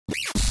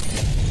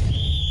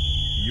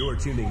You're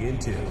tuning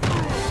into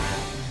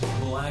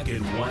Black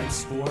and White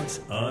Sports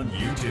on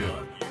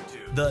YouTube.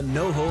 The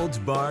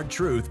no-holds-barred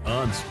truth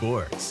on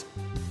sports.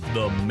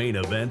 The main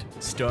event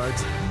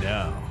starts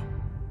now.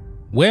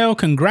 Well,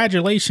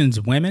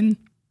 congratulations, women.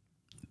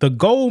 The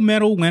gold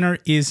medal winner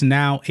is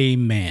now a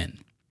man.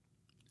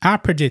 I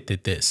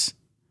predicted this.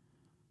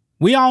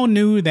 We all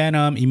knew that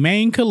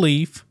Imane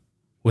Khelif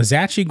was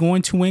actually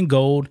going to win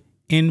gold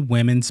in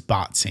women's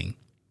boxing.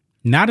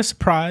 Not a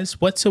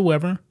surprise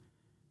whatsoever.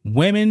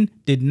 Women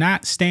did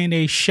not stand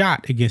a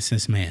shot against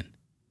this man.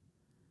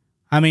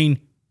 I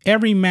mean,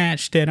 every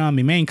match that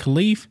Imane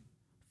Khelif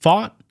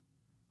fought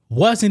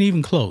wasn't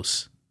even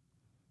close.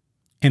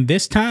 And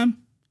this time,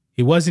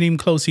 it wasn't even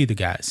close either,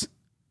 guys.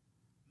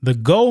 The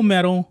gold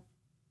medal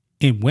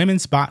in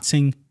women's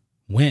boxing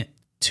went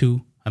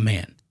to a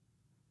man.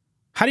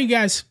 How do you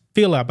guys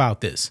feel about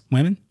this,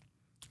 women?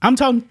 I'm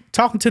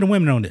talking to the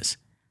women on this.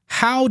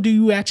 How do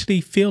you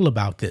actually feel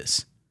about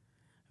this?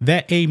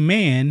 That a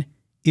man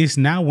is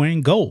now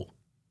wearing gold.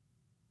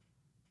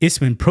 It's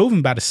been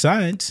proven by the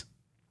science.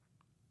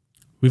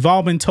 We've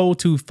all been told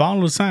to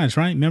follow the science,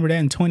 right? Remember that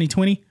in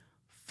 2020?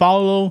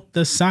 Follow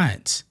the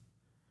science.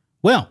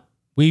 Well,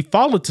 we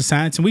followed the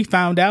science and we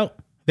found out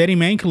that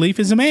Imane Khelif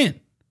is a man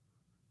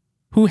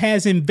who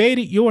has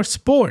invaded your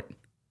sport.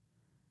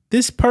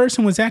 This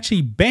person was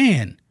actually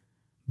banned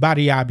by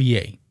the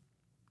IBA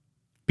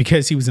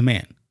because he was a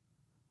man,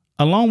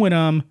 along with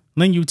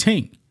Lin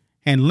Yu-Ting.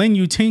 And Lin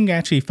Yu-Ting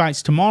actually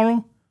fights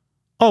tomorrow.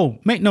 Oh,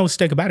 make no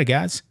mistake about it,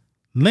 guys.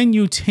 Lin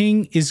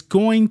Yu-Ting is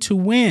going to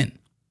win.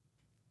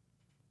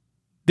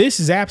 This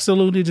is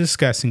absolutely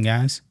disgusting,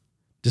 guys.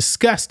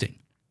 Disgusting.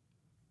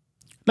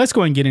 Let's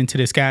go and get into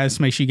this, guys.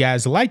 Make sure you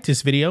guys like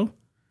this video,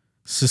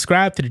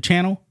 subscribe to the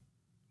channel,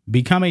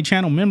 become a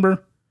channel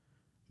member,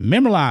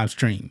 live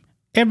stream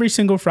every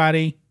single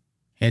Friday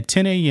at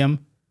 10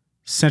 a.m.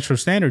 Central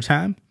Standard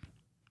Time.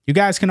 You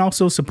guys can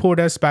also support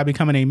us by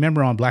becoming a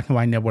member on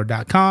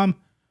blackandwhitenetwork.com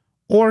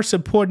or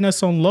supporting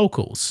us on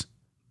Locals,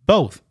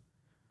 both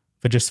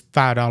for just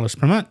 $5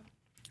 per month.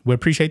 We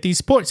appreciate these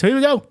supports. So here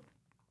we go.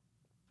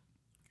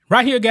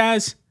 Right here,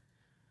 guys.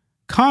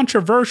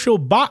 Controversial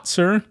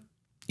boxer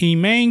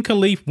Imane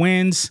Khelif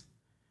wins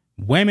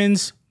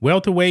women's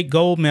welterweight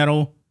gold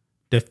medal,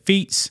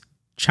 defeats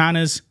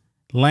China's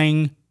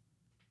Lang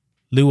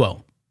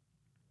Luo.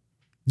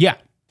 Yeah.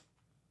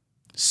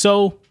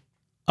 So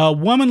a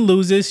woman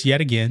loses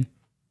yet again.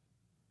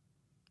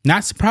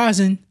 Not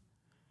surprising.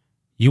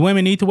 You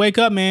women need to wake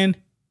up, man.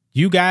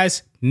 You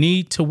guys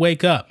need to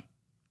wake up.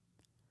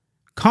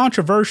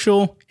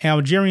 Controversial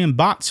Algerian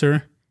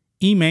boxer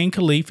Imane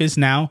Khelif is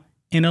now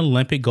an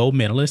Olympic gold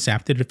medalist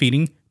after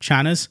defeating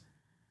China's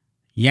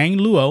Yang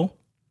Luo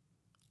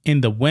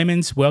in the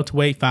women's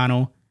welterweight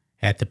final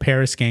at the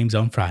Paris Games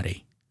on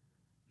Friday.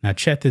 Now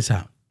check this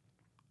out.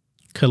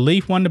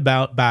 Khelif won the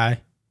bout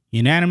by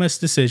unanimous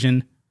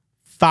decision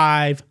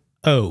 5-0.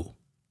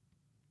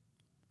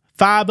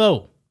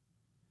 5-0.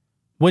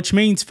 Which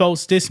means,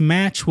 folks, this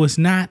match was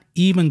not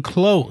even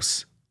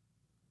close.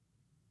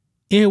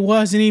 It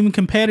wasn't even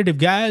competitive,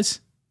 guys.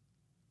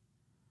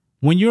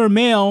 When you're a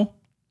male,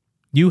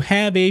 you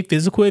have a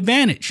physical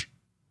advantage.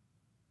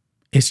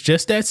 It's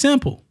just that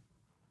simple.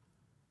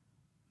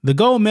 The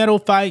gold medal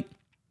fight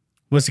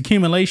was the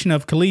accumulation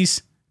of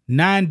Khelif's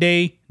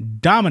 9-day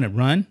dominant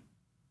run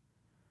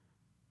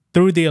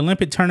through the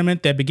Olympic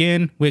tournament that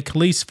began with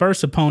Khelif's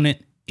first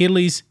opponent,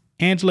 Italy's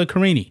Angela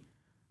Carini,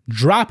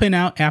 dropping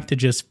out after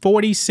just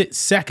 46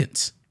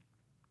 seconds.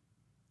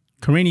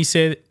 Carini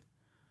said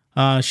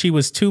she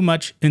was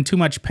in too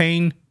much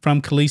pain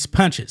from Khelif's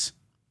punches.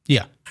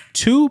 Yeah,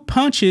 2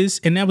 punches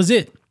and that was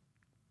it.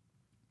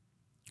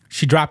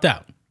 She dropped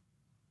out.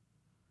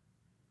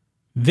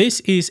 This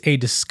is a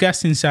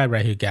disgusting sight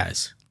right here,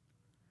 guys.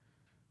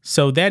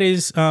 So that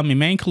is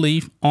Imane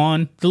Khelif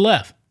on the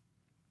left.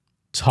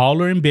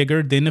 Taller and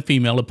bigger than the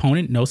female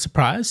opponent, no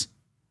surprise.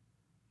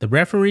 The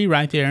referee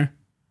right there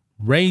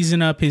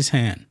raising up his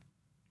hand.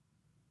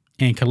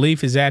 And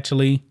Khelif is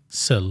actually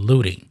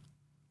saluting.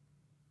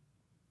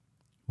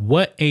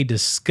 What a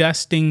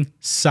disgusting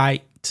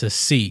sight to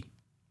see.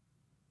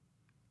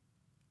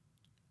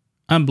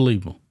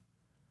 Unbelievable.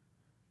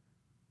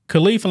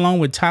 Khelif, along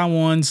with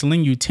Taiwan's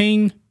Lin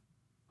Yu-Ting,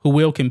 who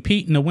will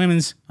compete in the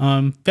women's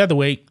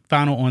featherweight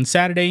final on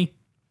Saturday,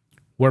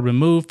 were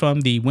removed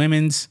from the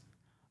women's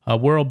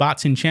World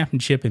Boxing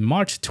Championship in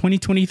March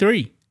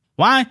 2023.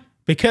 Why?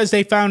 Because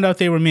they found out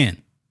they were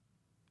men.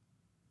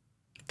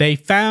 They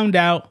found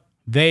out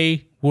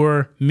they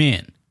were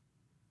men.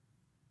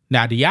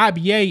 Now, the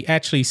IBA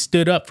actually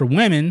stood up for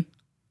women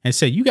and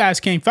said, you guys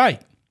can't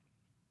fight.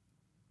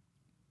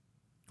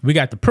 We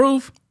got the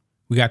proof.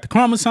 We got the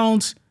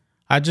chromosomes.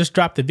 I just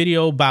dropped a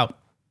video about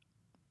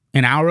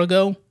an hour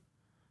ago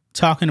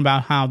talking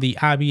about how the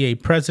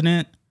IBA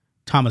president,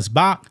 Thomas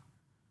Bach,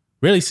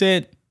 really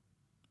said,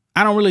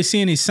 I don't really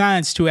see any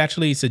science to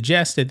actually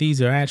suggest that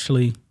these are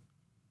actually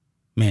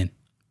men,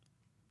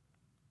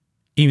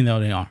 even though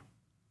they are.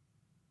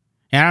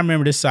 And I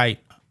remember this site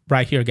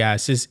right here,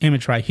 guys, this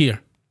image right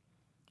here.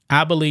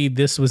 I believe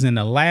this was in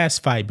the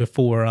last fight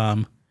before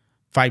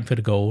fighting for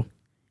the gold.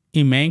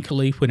 Imane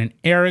Khelif with an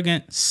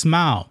arrogant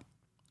smile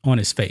on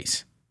his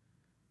face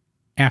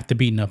after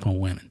beating up on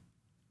women.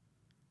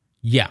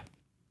 Yeah.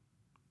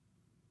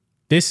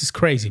 This is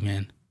crazy,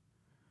 man.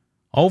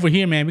 Over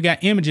here, man, we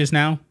got images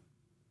now.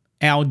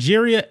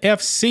 Algeria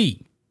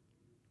FC.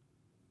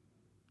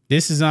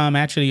 This is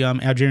actually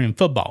Algerian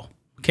football,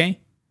 okay?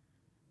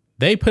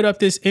 They put up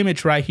this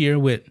image right here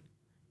with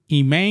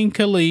Imane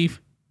Khelif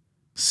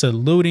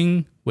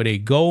saluting with a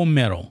gold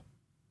medal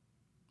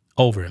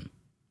over him.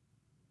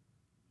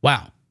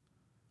 Wow.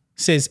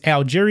 Says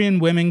Algerian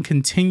women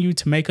continue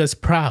to make us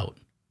proud.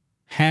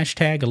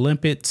 Hashtag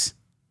Olympics.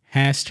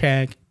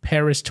 Hashtag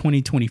Paris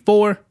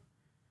 2024.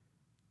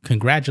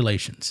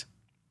 Congratulations.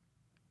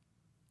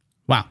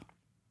 Wow.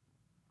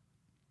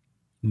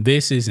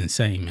 This is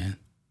insane, man.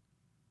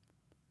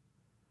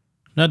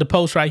 Another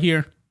post right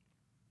here.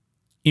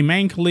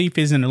 Imane Khelif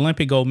is an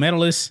Olympic gold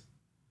medalist.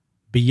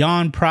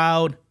 Beyond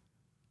proud.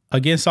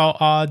 Against all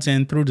odds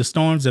and through the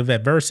storms of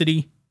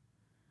adversity,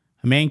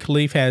 Imane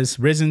Khelif has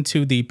risen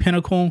to the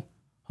pinnacle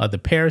of the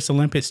Paris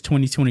Olympics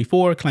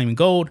 2024, claiming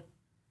gold.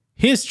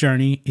 His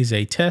journey is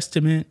a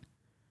testament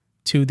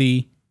to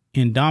the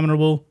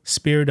indomitable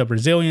spirit of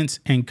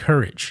resilience and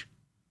courage.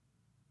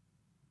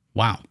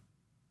 Wow.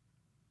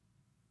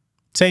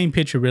 Same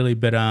picture, really,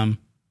 but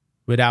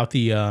without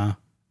the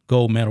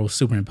gold medal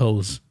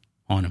superimposed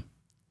on him.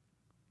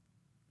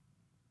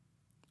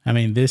 I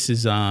mean, this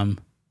is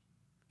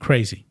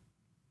crazy.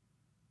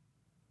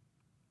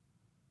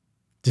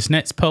 This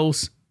next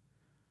post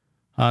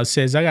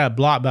says, I got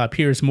blocked by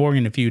Piers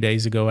Morgan a few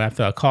days ago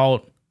after I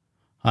called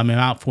him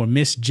out for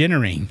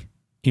misgendering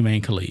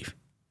Imane Khelif.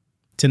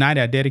 Tonight,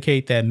 I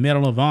dedicate that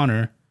Medal of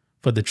Honor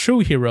for the true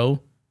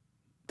hero,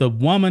 the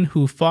woman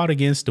who fought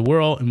against the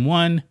world and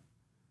won,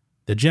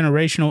 the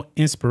generational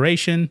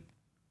inspiration,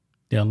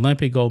 the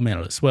Olympic gold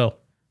medalist. Well,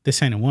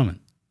 this ain't a woman.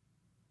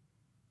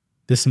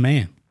 This is a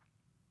man.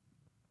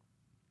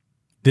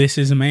 This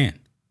is a man.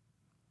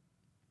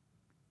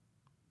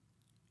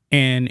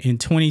 And in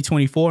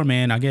 2024,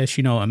 man, I guess,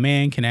 you know, a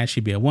man can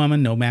actually be a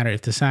woman, no matter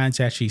if the science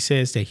actually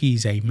says that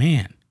he's a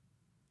man.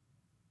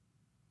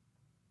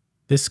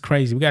 This is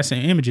crazy. We got some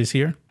images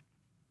here.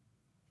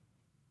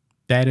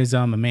 That is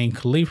Imane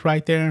Khelif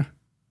right there.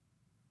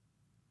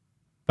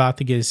 About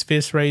to get his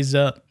fist raised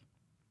up.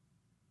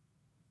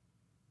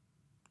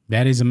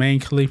 That is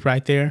Imane Khelif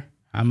right there.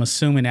 I'm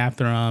assuming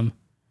after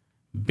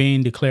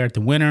being declared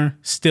the winner,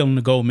 stealing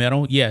the gold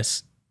medal.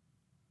 Yes,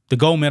 the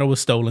gold medal was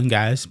stolen,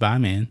 guys, by a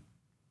man.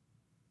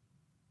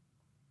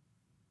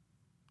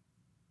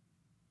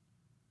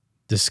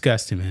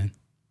 Disgusting, man.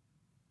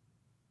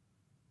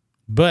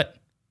 But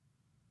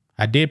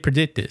I did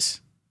predict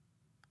this.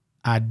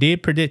 I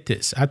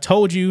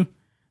told you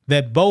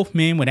that both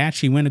men would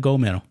actually win the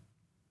gold medal.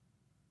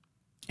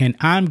 And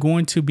I'm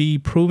going to be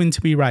proven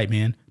to be right,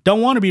 man. Don't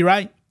want to be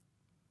right.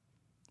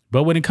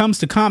 But when it comes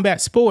to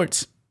combat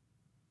sports,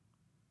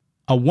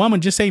 a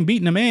woman just ain't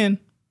beating a man.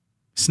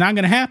 It's not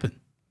going to happen.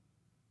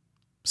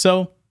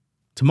 So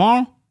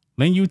tomorrow,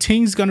 Lin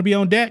Yuting is going to be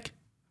on deck.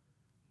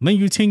 Lin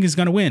Yuting is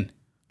going to win.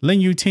 Lin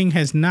Yuting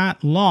has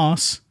not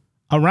lost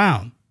a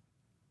round.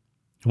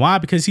 Why?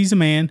 Because he's a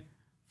man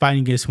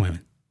fighting against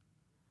women.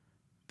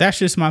 That's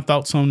just my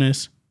thoughts on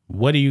this.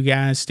 What do you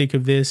guys think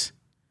of this?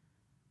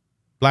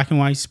 Black and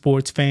white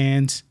sports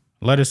fans,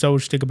 let us know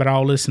what you think about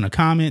all this in the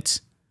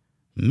comments.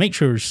 Make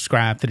sure to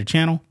subscribe to the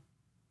channel.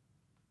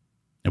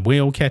 And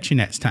we'll catch you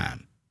next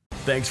time.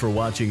 Thanks for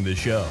watching the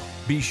show.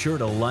 Be sure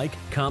to like,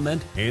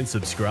 comment, and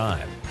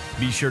subscribe.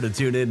 Be sure to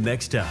tune in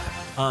next time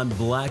on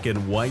Black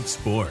and White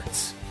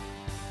Sports.